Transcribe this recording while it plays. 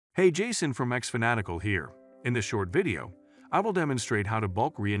Hey, Jason from xFanatical here. In this short video, I will demonstrate how to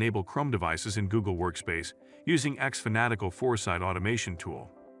bulk re-enable Chrome devices in Google Workspace using xFanatical Foresight automation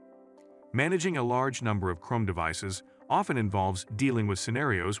tool. Managing a large number of Chrome devices often involves dealing with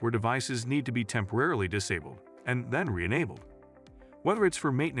scenarios where devices need to be temporarily disabled and then re-enabled. Whether it's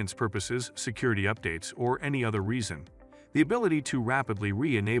for maintenance purposes, security updates, or any other reason, the ability to rapidly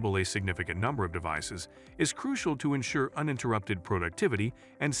re-enable a significant number of devices is crucial to ensure uninterrupted productivity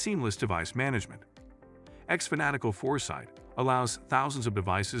and seamless device management. xFanatical Foresight allows thousands of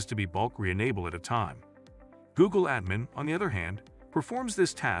devices to be bulk re-enabled at a time. Google Admin, on the other hand, performs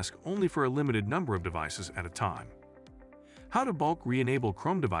this task only for a limited number of devices at a time. How to bulk re-enable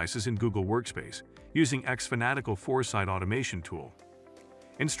Chrome devices in Google Workspace using xFanatical Foresight automation tool.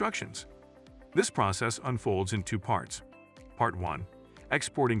 Instructions. This process unfolds in two parts. Part 1.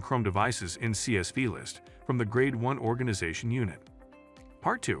 Exporting Chrome devices in CSV list from the Grade 1 organization unit.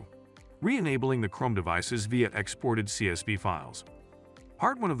 Part 2. Re-enabling the Chrome devices via exported CSV files.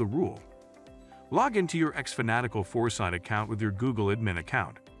 Part 1 of the rule. Log into your xFanatical Foresight account with your Google admin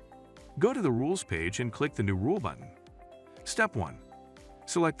account. Go to the Rules page and click the New Rule button. Step 1.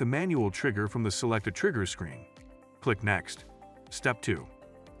 Select the manual trigger from the Select a Trigger screen. Click Next. Step 2.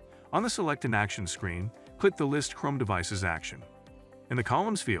 On the Select an Action screen, click the List Chrome Devices action. In the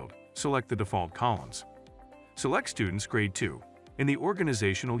Columns field, select the default columns. Select Students Grade 2 in the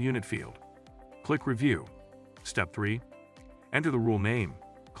Organizational Unit field. Click Review. Step 3. Enter the rule name.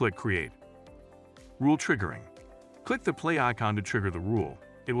 Click Create. Rule Triggering. Click the play icon to trigger the rule.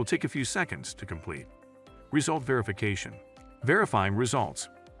 It will take a few seconds to complete. Result Verification. Verifying results.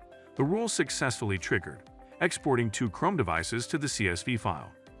 The rule successfully triggered, exporting 2 Chrome devices to the CSV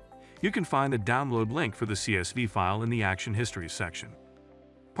file. You can find the download link for the CSV file in the Action History section.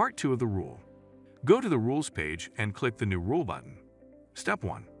 Part 2 of the rule. Go to the Rules page and click the New Rule button. Step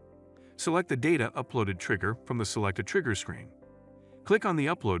 1. Select the Data Uploaded trigger from the Select a Trigger screen. Click on the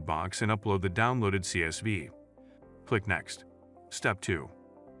Upload box and upload the downloaded CSV. Click Next. Step 2.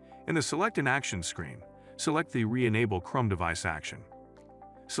 In the Select an Action screen, select the Re-enable Chrome device action.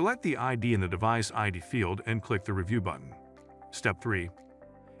 Select the ID in the Device ID field and click the Review button. Step 3.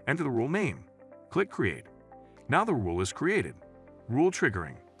 Enter the rule name. Click Create. Now the rule is created. Rule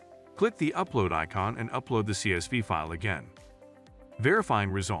Triggering. Click the Upload icon and upload the CSV file again.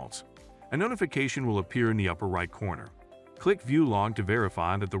 Verifying results. A notification will appear in the upper right corner. Click View Log to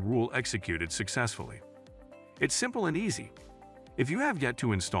verify that the rule executed successfully. It's simple and easy. If you have yet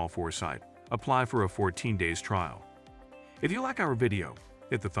to install Foresight, apply for a 14 days trial. If you like our video,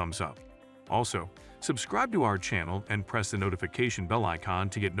 hit the thumbs up. Also, subscribe to our channel and press the notification bell icon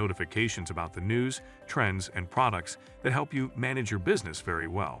to get notifications about the news, trends, and products that help you manage your business very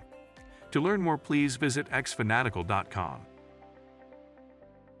well. To learn more, please visit xfanatical.com.